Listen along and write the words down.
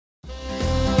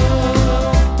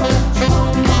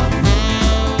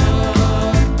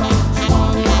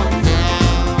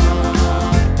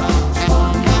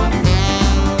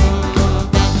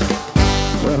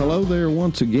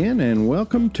once again, and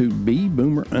welcome to Be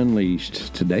Boomer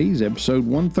Unleashed. Today's episode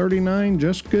 139,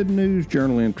 Just Good News,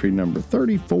 journal entry number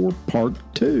 34, part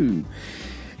 2.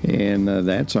 And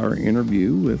that's our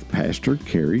interview with Pastor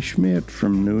Kerry Schmidt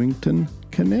from Newington,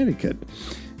 Connecticut.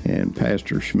 And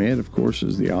Pastor Schmidt, of course,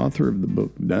 is the author of the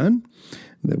book Done,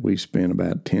 that we spent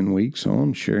about 10 weeks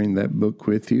on, sharing that book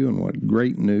with you and what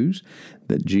great news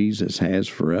that Jesus has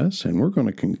for us. And we're going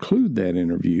to conclude that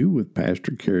interview with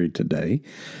Pastor Kerry today.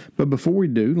 But before we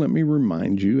do, let me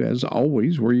remind you, as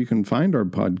always, where you can find our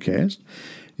podcast.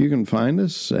 You can find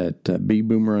us at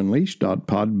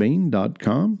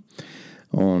beboomerunleashed.podbean.com,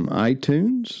 on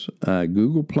iTunes,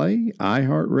 Google Play,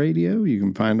 iHeartRadio. You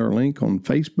can find our link on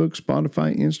Facebook,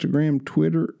 Spotify, Instagram,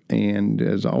 Twitter, and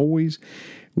as always,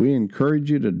 we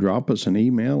encourage you to drop us an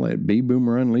email at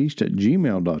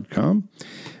beboomerunleashed@gmail.com,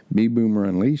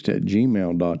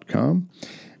 beboomerunleashed@gmail.com,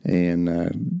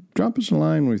 and drop us a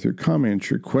line with your comments,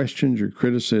 your questions, your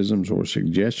criticisms, or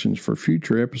suggestions for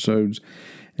future episodes.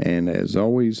 And as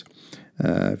always,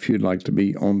 if you'd like to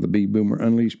be on the Be Boomer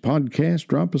Unleashed podcast,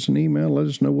 drop us an email. Let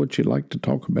us know what you'd like to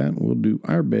talk about, and we'll do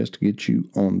our best to get you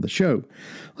on the show.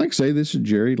 Like I say, this is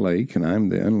Jerry Lake, and I'm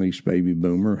the Unleashed Baby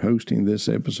Boomer, hosting this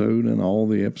episode and all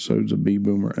the episodes of Be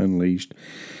Boomer Unleashed.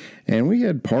 And we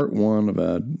had part 1 of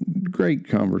a great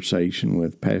conversation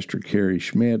with Pastor Kerry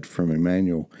Schmidt from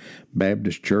Emmanuel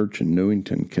Baptist Church in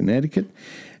Newington, Connecticut.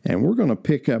 And we're going to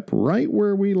pick up right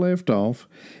where we left off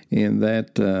in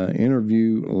that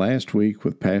interview last week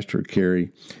with Pastor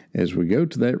Kerry as we go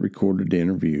to that recorded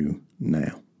interview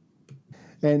now.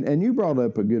 And you brought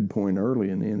up a good point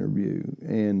early in the interview.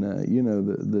 And,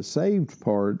 the saved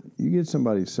part, you get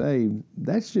somebody saved,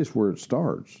 that's just where it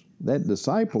starts. That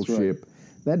discipleship.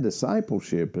 That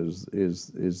discipleship is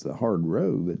the hard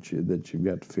road that you've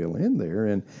got to fill in there,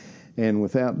 and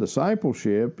without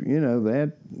discipleship,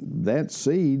 that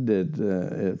seed that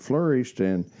it flourished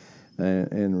and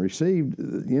received,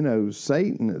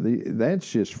 Satan,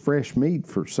 that's just fresh meat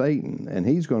for Satan, and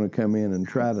he's going to come in and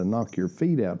try to knock your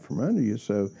feet out from under you.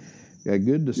 So, a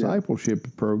good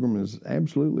discipleship program is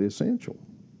absolutely essential.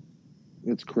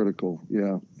 It's critical,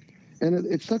 yeah. And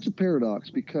it's such a paradox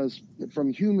because from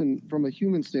a human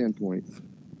standpoint,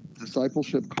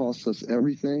 discipleship costs us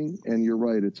everything, and you're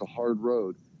right, it's a hard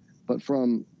road. But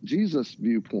from Jesus'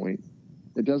 viewpoint,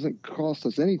 it doesn't cost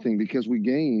us anything because we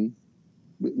gain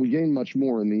much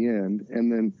more in the end.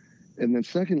 And then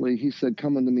secondly, he said,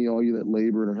 "Come unto me, all you that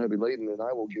labor and are heavy laden, and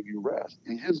I will give you rest."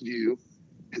 In his view,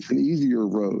 it's an easier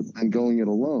road than going it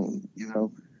alone, and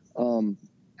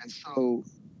so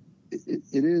it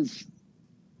is.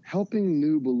 Helping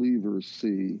new believers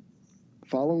see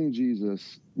following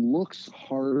Jesus looks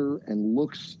harder and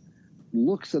looks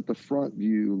at the front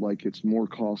view like it's more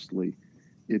costly.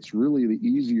 It's really the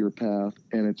easier path,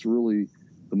 and it's really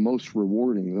the most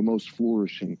rewarding, the most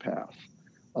flourishing path.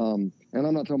 And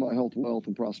I'm not talking about health, wealth,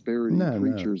 and prosperity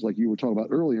creatures like you were talking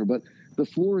about earlier, but the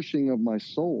flourishing of my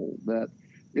soul, that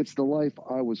it's the life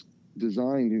I was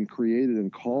designed and created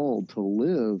and called to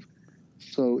live.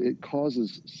 So it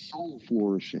causes soul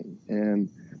flourishing, and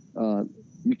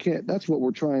that's what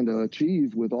we're trying to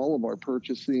achieve with all of our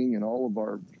purchasing and all of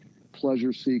our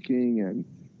pleasure seeking and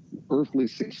earthly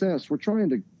success. We're trying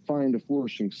to find a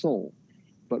flourishing soul,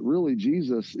 but really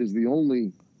Jesus is the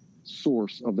only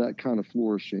source of that kind of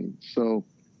flourishing. So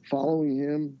following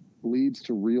him leads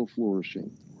to real flourishing.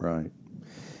 Right.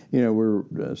 We're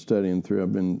studying through,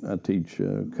 I teach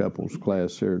a couples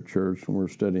class here at church, and we're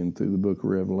studying through the book of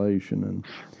Revelation,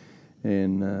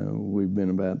 and we've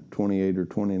been about 28 or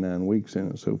 29 weeks in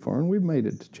it so far, and we've made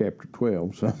it to chapter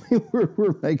 12, so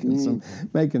we're making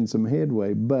some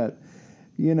headway. But,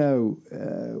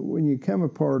 when you come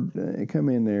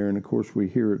in there, and of course we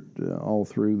hear it all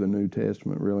through the New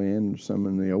Testament, really, and some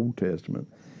in the Old Testament,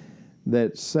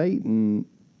 that Satan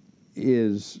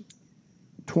is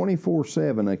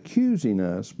 24/7 accusing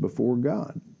us before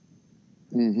God.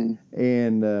 Mm-hmm.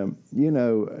 And,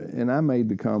 and I made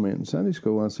the comment in Sunday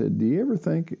school, I said, do you ever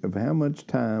think of how much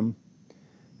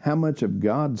of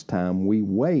God's time we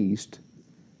waste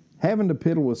having to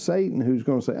piddle with Satan, who's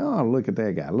going to say, oh, look at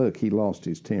that guy. Look, he lost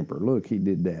his temper. Look, he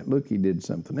did that. Look, he did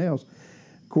something else.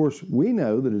 Of course, we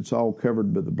know that it's all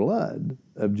covered by the blood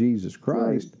of Jesus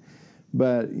Christ. Right.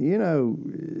 But,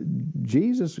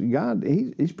 Jesus, God,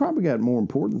 he's probably got more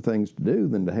important things to do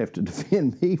than to have to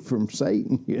defend me from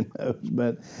Satan,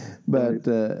 But right.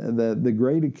 The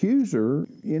great accuser,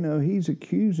 he's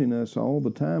accusing us all the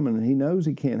time, and he knows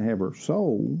he can't have our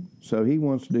soul, so he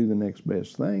wants to do the next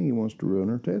best thing. He wants to ruin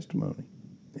our testimony.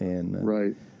 And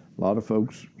right. A lot of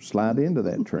folks slide into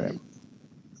that trap.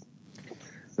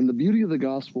 And the beauty of the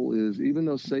gospel is, even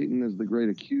though Satan is the great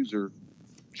accuser,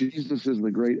 Jesus is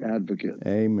the great advocate.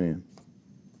 Amen.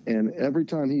 And every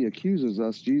time he accuses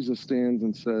us, Jesus stands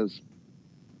and says,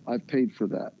 I've paid for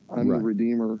that. I'm the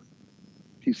Redeemer.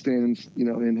 He stands,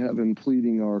 in heaven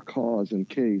pleading our cause and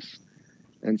case.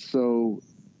 And so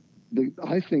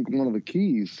I think one of the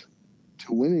keys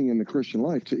to winning in the Christian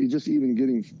life, to just even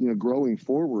getting, growing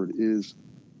forward, is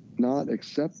not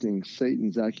accepting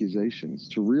Satan's accusations,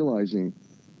 to realizing,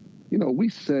 we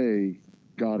say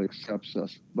God accepts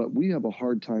us, but we have a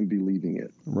hard time believing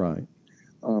it. Right.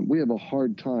 We have a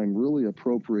hard time really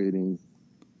appropriating,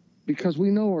 because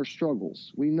we know our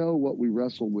struggles. We know what we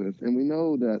wrestle with, and we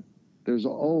know that there's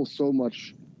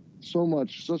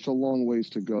such a long ways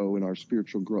to go in our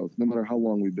spiritual growth, no matter how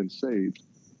long we've been saved.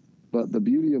 But the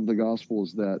beauty of the gospel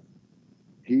is that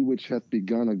he which hath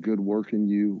begun a good work in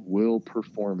you will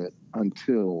perform it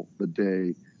until the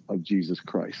day of Jesus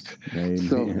Christ. Amen.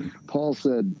 So Paul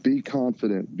said, be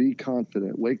confident, wake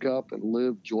up and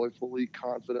live joyfully,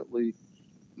 confidently,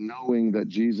 knowing that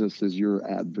Jesus is your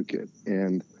advocate.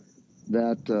 And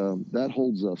that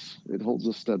holds us. It holds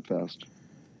us steadfast.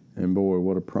 And boy,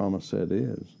 what a promise that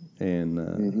is. And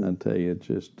I tell you, it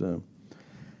just,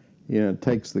 it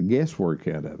takes the guesswork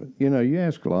out of it. You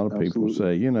ask a lot of people,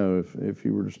 say, if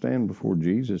you were to stand before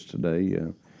Jesus today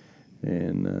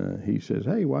and he says,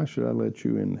 hey, why should I let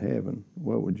you in heaven?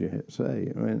 What would you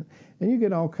say? And you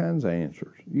get all kinds of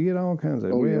answers. You get all kinds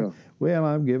of, well,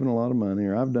 I've given a lot of money,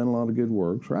 or I've done a lot of good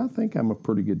works, or I think I'm a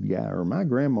pretty good guy, or my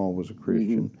grandma was a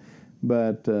Christian.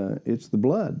 But it's the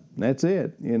blood. That's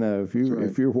it.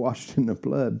 If you're washed in the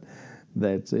blood,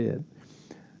 that's it.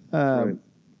 And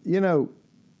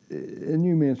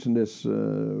you mentioned this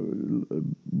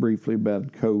briefly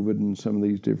about COVID and some of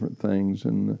these different things,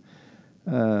 and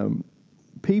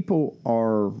people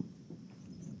are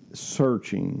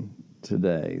searching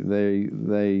today.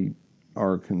 They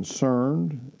are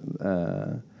concerned.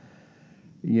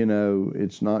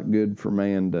 It's not good for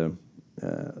man to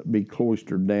be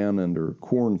cloistered down under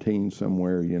quarantine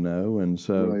somewhere, and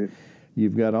so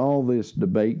you've got all this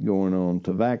debate going on,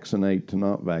 to vaccinate, to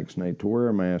not vaccinate, to wear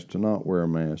a mask, to not wear a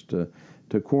mask, to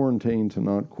quarantine, to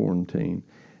not quarantine.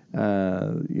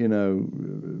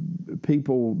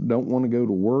 People don't want to go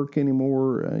to work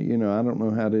anymore. I don't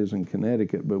know how it is in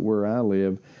Connecticut, but where I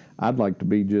live, I'd like to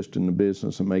be just in the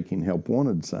business of making help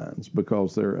wanted signs,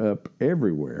 because they're up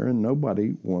everywhere and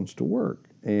nobody wants to work.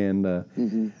 And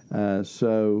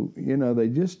so, they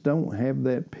just don't have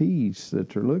that peace that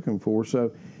they're looking for.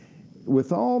 So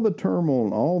with all the turmoil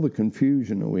and all the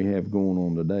confusion that we have going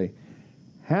on today,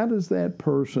 how does that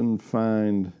person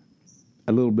find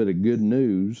a little bit of good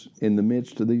news in the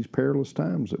midst of these perilous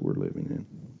times that we're living in?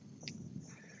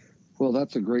 Well,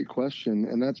 that's a great question,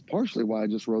 and that's partially why I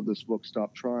just wrote this book,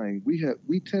 Stop Trying.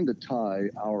 We tend to tie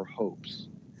our hopes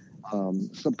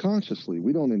subconsciously.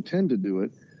 We don't intend to do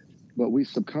it, but we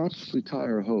subconsciously tie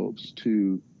our hopes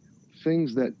to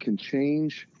things that can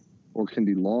change or can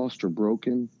be lost or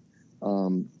broken.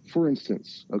 For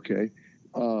instance, we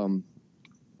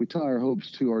tie our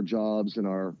hopes to our jobs and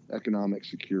our economic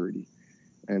security,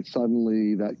 and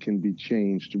suddenly that can be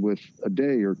changed with a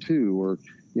day or two, or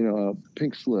a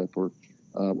pink slip, or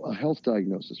a health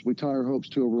diagnosis. We tie our hopes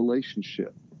to a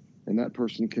relationship, and that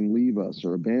person can leave us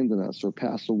or abandon us or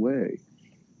pass away.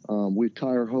 We tie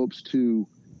our hopes to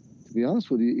be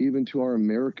honest with you, even to our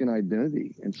American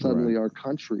identity, and suddenly our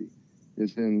country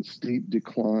is in steep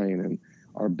decline, and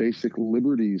our basic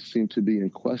liberties seem to be in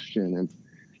question. And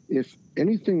if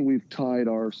anything we've tied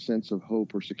our sense of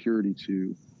hope or security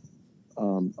to,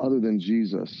 other than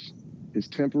Jesus, is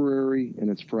temporary, and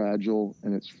it's fragile,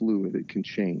 and it's fluid, it can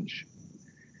change.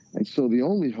 And so the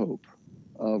only hope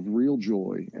of real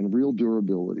joy and real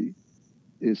durability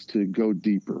is to go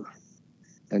deeper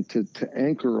and to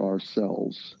anchor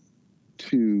ourselves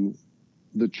to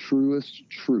the truest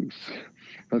truth,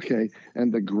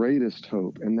 and the greatest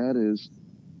hope. And that is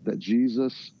that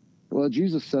Jesus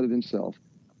said it himself,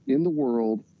 in the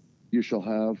world you shall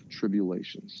have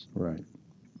tribulations. Right.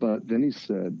 But then he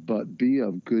said, but be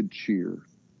of good cheer.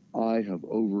 I have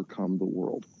overcome the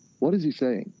world. What is he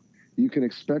saying? You can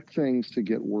expect things to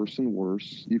get worse and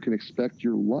worse. You can expect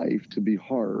your life to be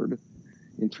hard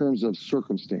in terms of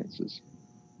circumstances,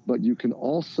 but you can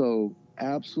also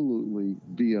absolutely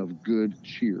be of good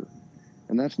cheer.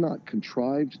 And that's not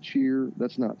contrived cheer.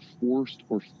 That's not forced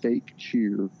or fake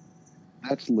cheer.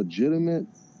 That's legitimate.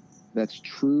 That's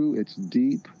true. It's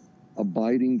deep,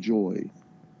 abiding joy.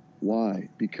 Why?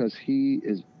 Because he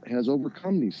has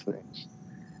overcome these things.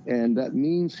 And that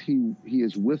means he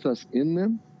is with us in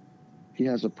them. He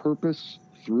has a purpose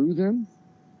through them,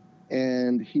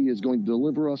 and he is going to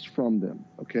deliver us from them.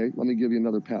 Okay, let me give you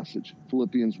another passage,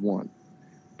 Philippians 1.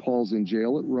 Paul's in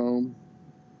jail at Rome.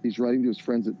 He's writing to his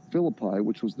friends at Philippi,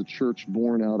 which was the church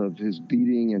born out of his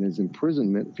beating and his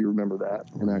imprisonment, if you remember that,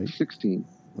 in Acts 16.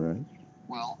 Right.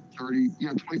 Well,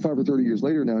 25 or 30 years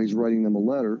later now, he's writing them a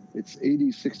letter. It's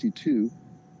AD 62.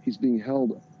 He's being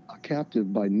held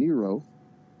captive by Nero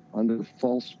under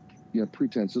false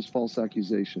pretenses, false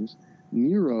accusations.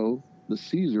 Nero, the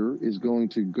Caesar, is going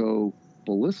to go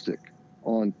ballistic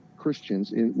on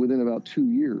Christians within about 2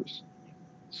 years.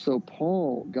 So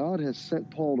God has sent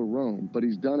Paul to Rome, but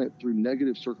he's done it through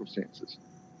negative circumstances,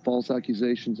 false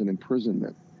accusations and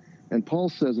imprisonment. And Paul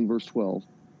says in verse 12,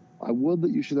 I would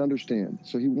that you should understand.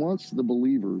 So he wants the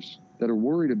believers that are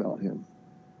worried about him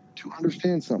to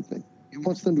understand something. He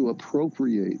wants them to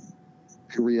appropriate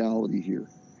a reality here.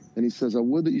 And he says, I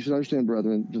would that you should understand,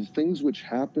 brethren, the things which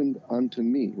happened unto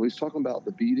me. Well, he's talking about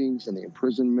the beatings and the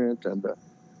imprisonment and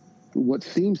what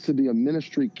seems to be a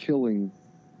ministry killing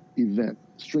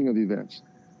string of events.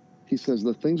 He says,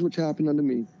 the things which happened unto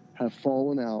me have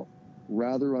fallen out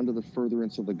rather under the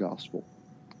furtherance of the gospel.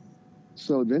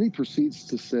 So then he proceeds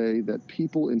to say that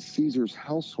people in Caesar's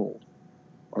household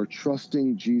are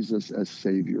trusting Jesus as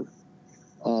Savior.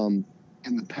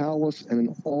 In the palace and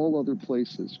in all other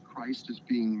places, Christ is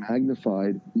being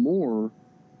magnified more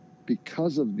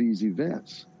because of these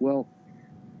events. Well,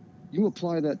 you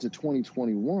apply that to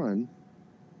 2021,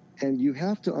 and you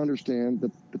have to understand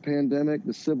that the pandemic,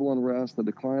 the civil unrest, the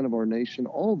decline of our nation,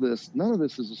 all this, none of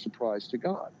this is a surprise to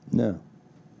God. No.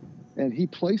 And he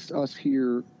placed us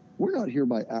here. We're not here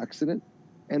by accident.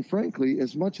 And frankly,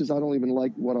 as much as I don't even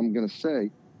like what I'm going to say,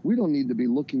 we don't need to be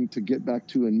looking to get back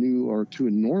to a new or to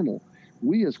a normal.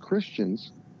 We as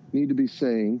Christians need to be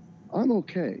saying, I'm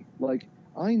okay. Like,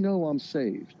 I know I'm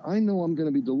saved. I know I'm going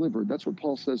to be delivered. That's what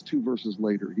Paul says 2 verses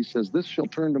later. He says, this shall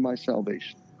turn to my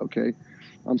salvation. Okay?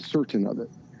 I'm certain of it.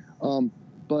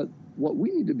 But what we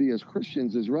need to be as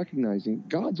Christians is recognizing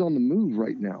God's on the move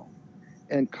right now.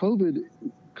 And COVID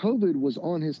was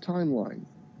on his timeline.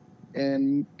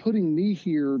 And putting me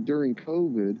here during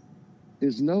COVID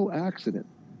is no accident.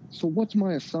 So what's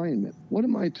my assignment? What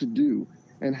am I to do?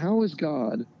 And how is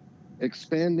God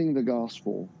expanding the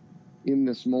gospel in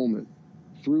this moment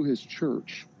through his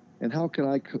church? And how can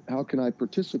I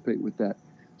participate with that?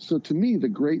 So to me, the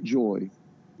great joy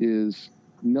is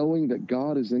knowing that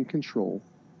God is in control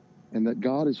and that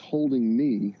God is holding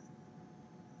me.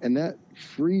 And that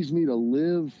frees me to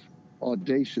live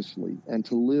audaciously and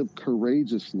to live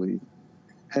courageously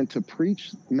and to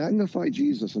magnify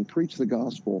Jesus and preach the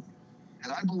gospel.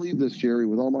 And I believe this, Jerry,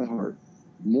 with all my heart.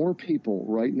 More people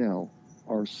right now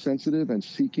are sensitive and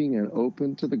seeking and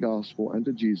open to the gospel and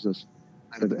to Jesus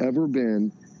than have ever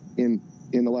been in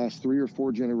the last 3 or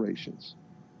 4 generations,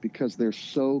 because they're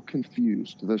so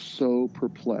confused. They're so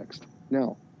perplexed.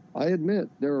 Now, I admit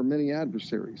there are many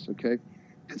adversaries, okay?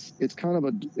 It's kind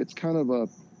of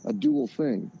a dual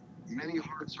thing. Many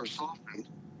hearts are softened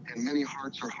and many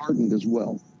hearts are hardened as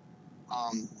well.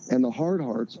 And the hard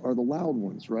hearts are the loud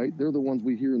ones, right? They're the ones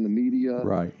we hear in the media.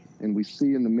 Right. And we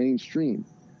see in the mainstream.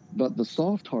 But the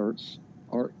soft hearts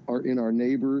are in our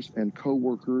neighbors and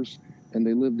coworkers, and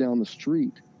they live down the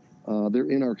street. They're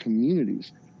in our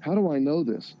communities. How do I know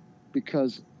this?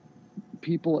 Because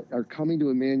people are coming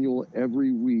to Emmanuel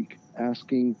every week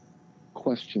asking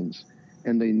questions,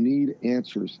 and they need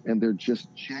answers, and they're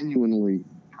just genuinely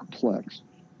perplexed.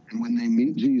 And when they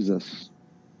meet Jesus,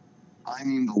 I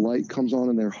mean, the light comes on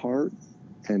in their heart,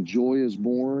 and joy is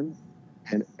born,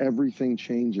 and everything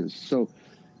changes. So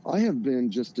I have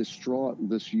been just distraught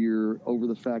this year over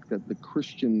the fact that the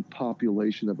Christian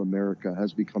population of America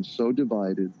has become so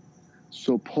divided,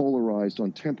 so polarized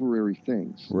on temporary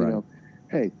things. Right. You know,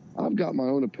 hey, I've got my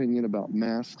own opinion about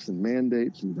masks and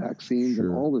mandates and vaccines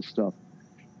and all this stuff,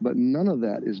 but none of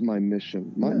that is my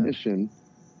mission. My mission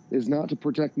is not to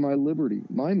protect my liberty.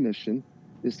 My mission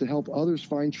is to help others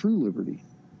find true liberty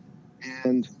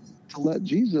and to let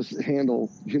Jesus handle,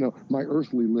 my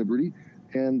earthly liberty.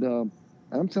 And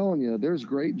I'm telling you, there's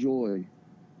great joy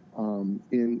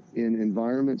in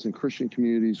environments and Christian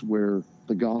communities where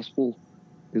the gospel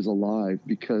is alive,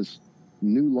 because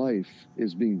new life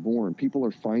is being born. People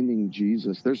are finding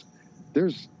Jesus.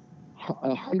 There's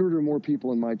 100 or more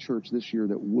people in my church this year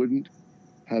that wouldn't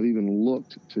have even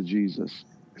looked to Jesus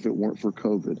if it weren't for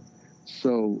COVID.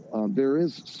 So there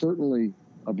is certainly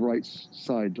a bright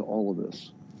side to all of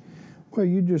this. Well,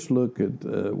 you just look at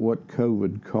what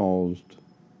COVID caused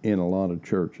in a lot of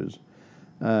churches.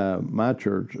 My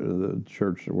church, the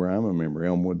church where I'm a member,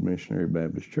 Elmwood Missionary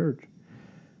Baptist Church,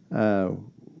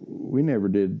 we never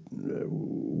did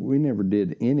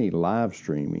any live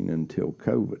streaming until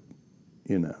COVID.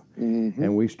 you know. Mm-hmm.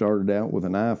 And we started out with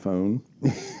an iPhone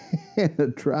and a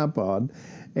tripod,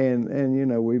 and you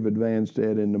know, we've advanced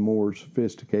that into more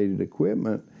sophisticated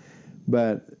equipment.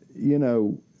 But you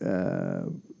know,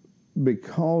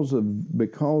 because of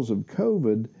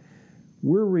COVID,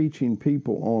 we're reaching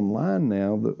people online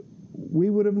now that we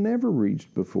would have never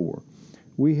reached before.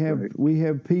 We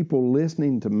have people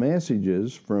listening to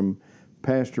messages from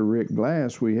Pastor Rick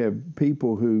Glass. We have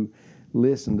people who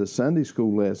listen to Sunday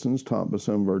school lessons taught by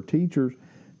some of our teachers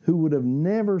who would have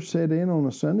never sat in on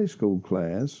a Sunday school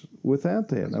class without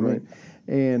that. That's right.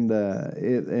 And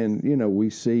you know, we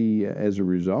see, as a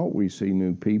result, we see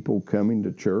new people coming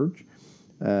to church.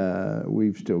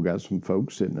 We've still got some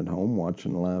folks sitting at home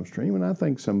watching the live stream, and I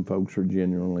think some folks are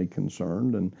genuinely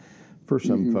concerned, and for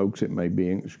some folks it may be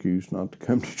an excuse not to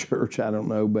come to church. I don't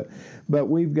know, but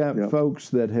we've got folks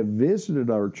that have visited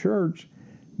our church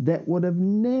that would have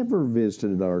never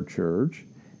visited our church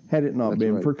had it not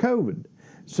been for COVID.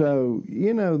 So,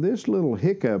 you know, this little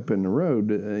hiccup in the road,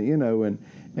 you know,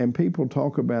 and people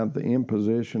talk about the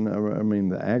imposition of, I mean,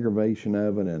 the aggravation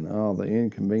of it and all the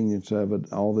inconvenience of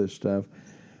it, all this stuff.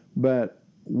 But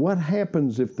what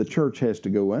happens if the church has to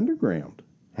go underground?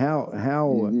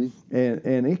 And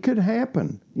it could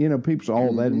happen. You know, people say,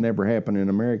 oh, that never happened in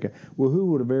America. Well, who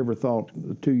would have ever thought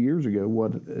 2 years ago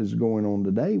what is going on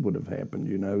today would have happened,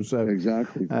 you know? So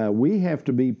exactly. We have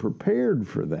to be prepared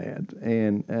for that,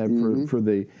 and for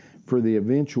the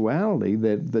eventuality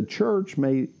that the church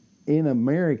may, in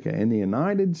America, in the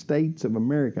United States of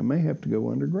America, may have to go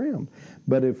underground.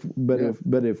 But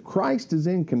if Christ is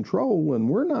in control and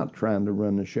we're not trying to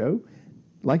run the show,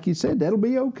 like you said, that'll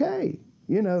be okay.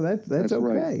 You know, that's okay.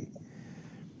 Right.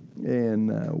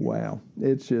 And wow,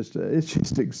 it's just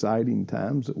exciting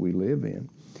times that we live in.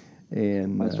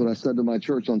 And that's what I said to my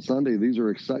church on Sunday. These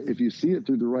are if you see it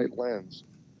through the right lens,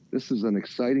 this is an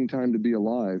exciting time to be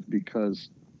alive,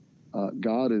 because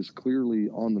God is clearly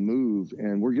on the move,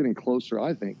 and we're getting closer,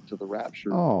 I think, to the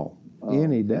rapture. Oh,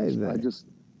 any day.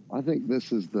 I think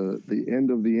this is the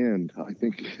end of the end. I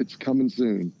think it's coming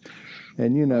soon.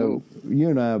 And you know, you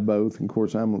and I both, and of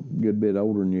course I'm a good bit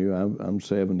older than you. I'm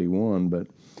 71, but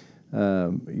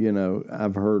you know,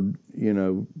 I've heard, you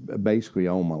know, basically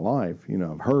all my life, you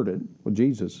know, I've heard it. Well,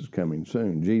 Jesus is coming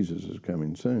soon. Jesus is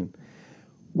coming soon.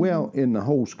 Well, in the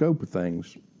whole scope of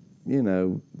things, you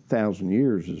know, 1,000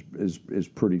 years is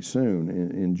pretty soon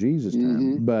in Jesus'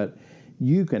 time. But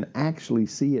you can actually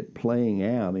see it playing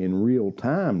out in real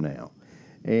time now.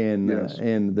 And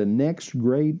and the next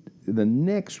great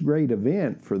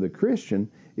event for the Christian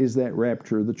is that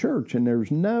rapture of the church. And there's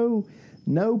no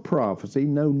prophecy,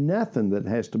 nothing that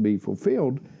has to be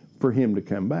fulfilled for him to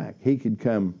come back. He could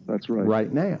come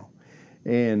right now.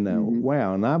 And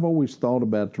wow, and I've always thought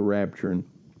about the rapture. And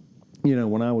you know,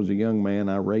 when I was a young man,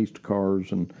 I raced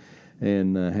cars and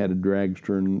had a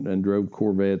dragster and drove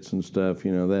Corvettes and stuff.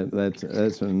 You know,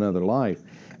 that's another life.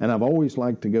 And I've always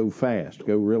liked to go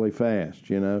really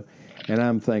fast, you know. And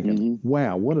I'm thinking,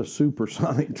 wow, what a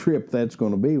supersonic trip that's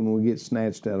going to be when we get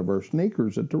snatched out of our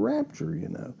sneakers at the rapture, you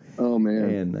know. Oh man,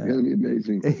 and it's going to be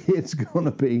amazing. It's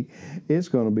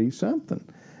going to be something.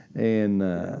 And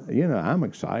you know, I'm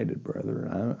excited,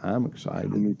 brother. I'm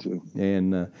excited. Me too.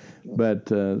 And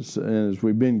but as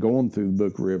we've been going through the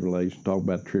book of Revelation, talk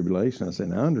about tribulation, I said,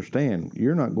 now understand,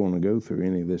 you're not going to go through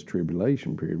any of this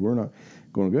tribulation period. We're not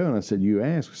going to go. And I said, you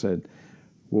asked, I said,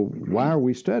 well, why are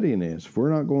we studying this? If we're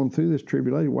not going through this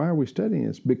tribulation, why are we studying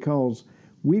this? Because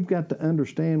we've got to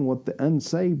understand what the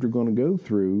unsaved are going to go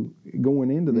through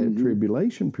going into that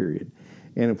tribulation period.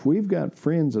 And if we've got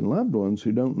friends and loved ones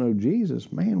who don't know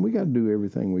Jesus, man, we got to do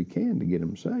everything we can to get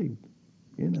them saved.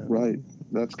 You know, right?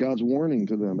 That's God's warning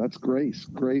to them. That's grace.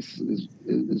 Grace is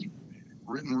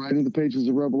written right in the pages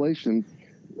of Revelation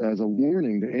as a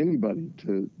warning to anybody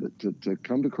to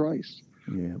come to Christ.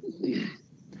 Yeah.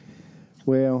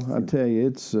 Well, I tell you,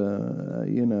 it's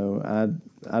you know,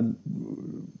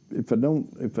 if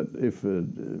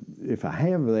I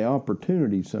have the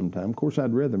opportunity sometime, of course,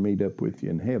 I'd rather meet up with you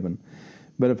in heaven.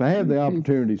 But if I have the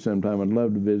opportunity sometime, I'd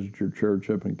love to visit your church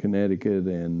up in Connecticut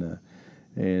and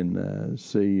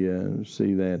see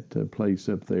that place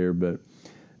up there. But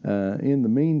in the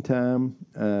meantime,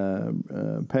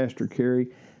 Pastor Kerry,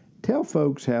 tell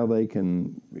folks how they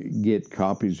can get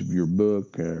copies of your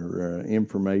book or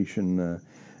information.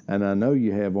 And I know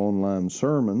you have online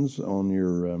sermons on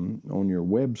your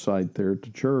website there at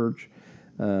the church.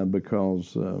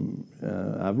 Because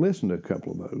I've listened to a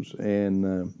couple of those,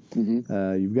 and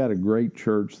you've got a great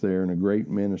church there and a great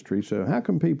ministry. So how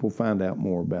can people find out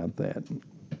more about that?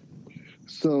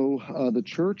 So the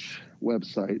church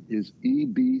website is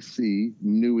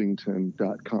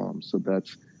ebcnewington.com. So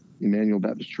that's Emmanuel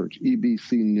Baptist Church,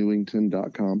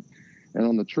 ebcnewington.com. And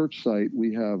on the church site,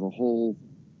 we have a whole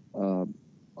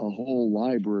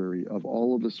library of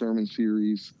all of the sermon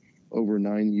series over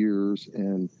 9 years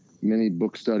and many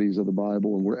book studies of the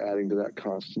Bible, and we're adding to that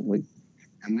constantly.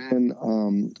 And then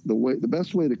the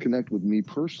best way to connect with me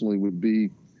personally would be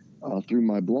through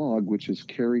my blog, which is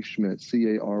Carey Schmidt,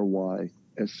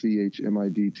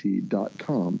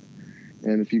 CareySchmidt.com.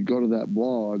 And if you go to that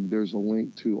blog, there's a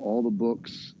link to all the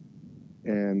books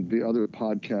and the other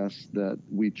podcasts that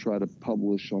we try to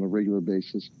publish on a regular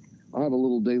basis. I have a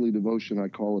little daily devotion. I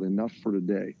call it Enough for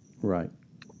Today. Right.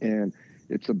 And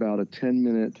it's about a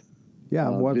 10-minute Yeah,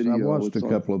 I've watched video. a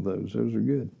couple of those. Those are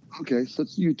good. Okay, so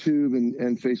it's YouTube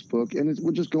and Facebook, and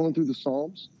we're just going through the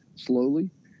Psalms slowly,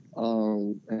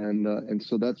 and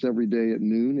so that's every day at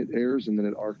noon. It airs, and then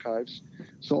it archives.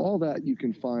 So all that you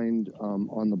can find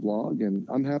on the blog, and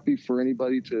I'm happy for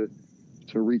anybody to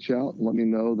reach out and let me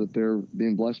know that they're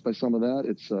being blessed by some of that.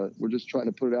 It's we're just trying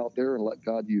to put it out there and let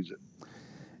God use it.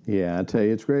 Yeah, I tell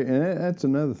you, it's great. And that's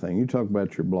another thing. You talk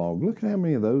about your blog. Look at how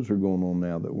many of those are going on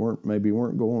now that weren't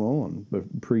going on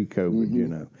pre-COVID, Mm-hmm. you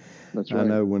know. That's right. I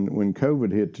know when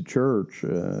COVID hit the church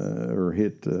or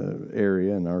hit the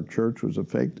area and our church was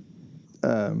affected,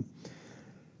 the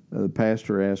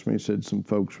pastor asked me, he said some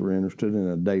folks were interested in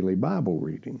a daily Bible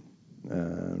reading,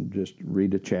 just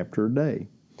read a chapter a day.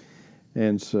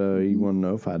 And so he wanted to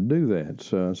know if I'd do that.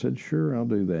 So I said, sure, I'll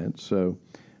do that. So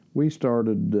we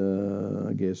started,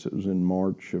 I guess it was in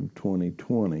March of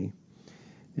 2020,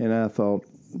 and I thought,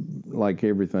 like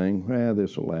everything,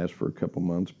 this will last for a couple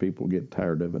months. People get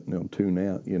tired of it and they'll tune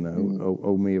out, you know,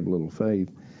 owe me of little faith.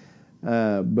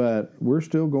 But we're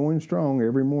still going strong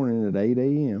every morning at 8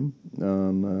 a.m.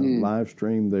 on live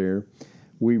stream there.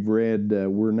 We've read,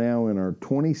 we're now in our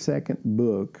 22nd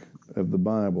book of the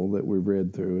Bible that we've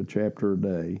read through, a chapter a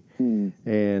day.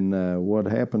 And what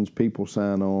happens, people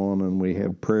sign on, and we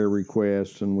have prayer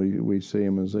requests, and we see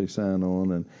them as they sign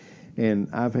on. And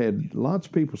I've had lots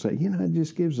of people say, you know, it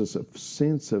just gives us a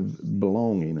sense of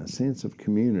belonging, a sense of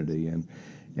community.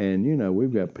 And you know,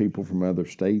 we've got people from other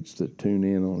states that tune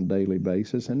in on a daily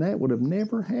basis, and that would have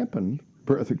never happened,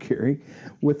 Brother Carey,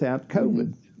 without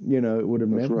COVID. You know, it would have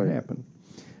never happened.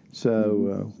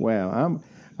 So, wow,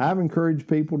 I've encouraged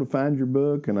people to find your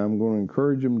book, and I'm going to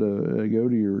encourage them to go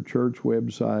to your church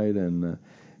website and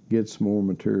get some more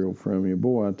material from you.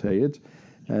 Boy, I tell you,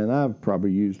 and I've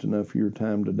probably used enough of your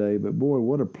time today, but boy,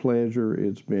 what a pleasure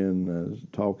it's been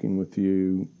talking with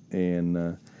you,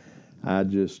 and I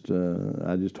just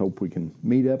hope we can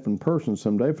meet up in person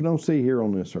someday. If I don't see you here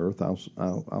on this earth,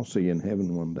 I'll see you in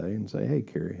heaven one day and say, hey,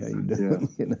 Carey, how you doing?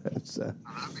 Yeah. You know, so.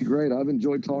 That'd be great. I've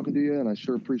enjoyed talking to you, and I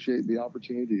sure appreciate the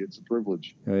opportunity. It's a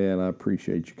privilege. Oh, yeah, and I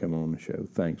appreciate you coming on the show.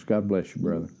 Thanks. God bless you,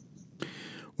 brother.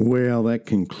 Well, that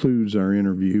concludes our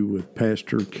interview with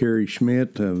Pastor Carey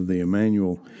Schmidt of the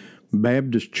Emmanuel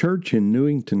Baptist Church in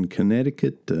Newington,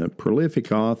 Connecticut, a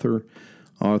prolific author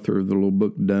of the little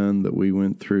book Done that we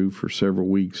went through for several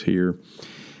weeks here.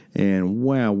 And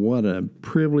wow, what a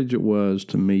privilege it was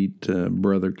to meet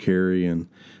Brother Carey and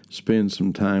spend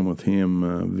some time with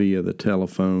him via the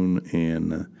telephone.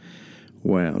 And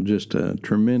wow, just a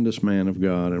tremendous man of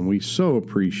God. And we so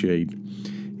appreciate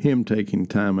him taking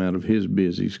time out of his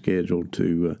busy schedule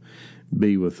to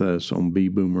be with us on Be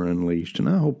Boomer Unleashed. And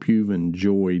I hope you've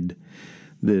enjoyed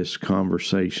this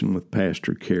conversation with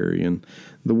Pastor Carey and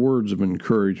the words of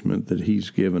encouragement that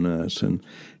he's given us and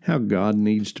how God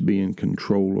needs to be in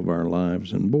control of our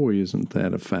lives. And boy, isn't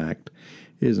that a fact.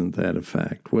 Isn't that a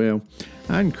fact? Well,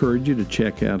 I encourage you to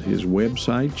check out his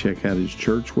website, check out his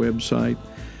church website.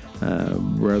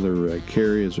 Brother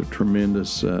Carey is a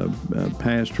tremendous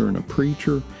pastor and a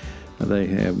preacher. They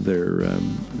have their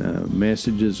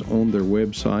messages on their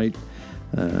website,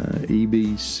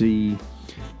 EBC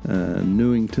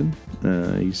Newington.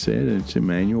 He said it's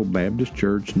Emmanuel Baptist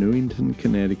Church, Newington,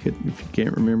 Connecticut. If you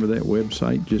can't remember that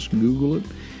website, just Google it.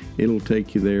 It'll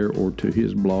take you there, or to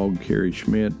his blog,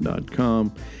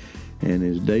 CareySchmidt.com, and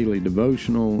his daily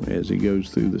devotional as he goes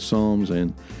through the Psalms.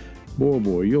 And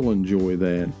boy, you'll enjoy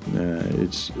that.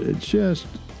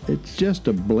 It's just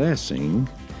a blessing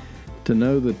to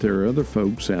know that there are other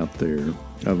folks out there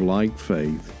of like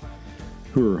faith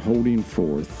who are holding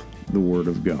forth the Word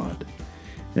of God.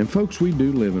 And folks, we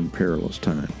do live in perilous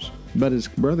times. But as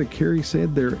Brother Carey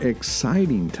said, they're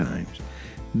exciting times.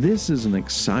 This is an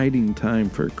exciting time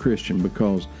for a Christian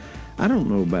because I don't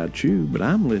know about you, but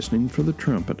I'm listening for the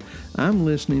trumpet. I'm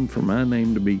listening for my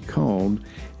name to be called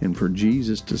and for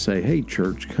Jesus to say, hey,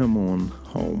 church, come on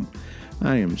home.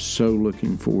 I am so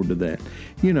looking forward to that.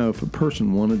 You know, if a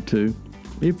person wanted to,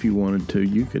 if you wanted to,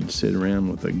 you could sit around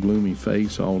with a gloomy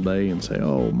face all day and say,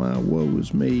 oh, my woe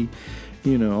is me.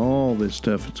 You know, all this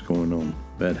stuff that's going on.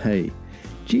 But hey,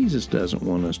 Jesus doesn't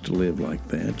want us to live like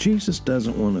that. Jesus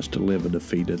doesn't want us to live a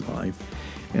defeated life.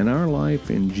 And our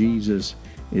life in Jesus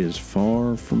is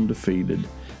far from defeated.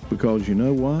 Because you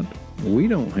know what? We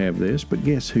don't have this, but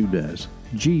guess who does?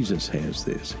 Jesus has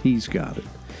this. He's got it.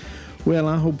 Well,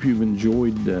 I hope you've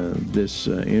enjoyed this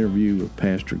interview with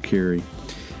Pastor Kerry.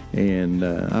 And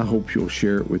I hope you'll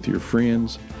share it with your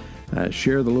friends.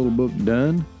 Share the little book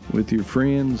Done with your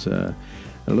friends.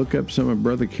 Look up some of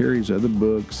Brother Kerry's other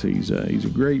books. He's a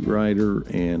great writer,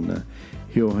 and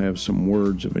he'll have some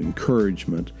words of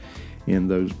encouragement in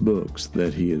those books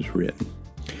that he has written.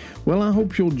 Well, I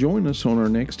hope you'll join us on our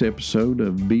next episode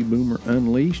of Be Boomer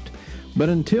Unleashed. But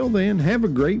until then, have a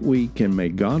great week, and may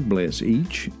God bless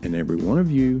each and every one of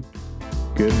you.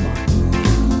 Goodbye.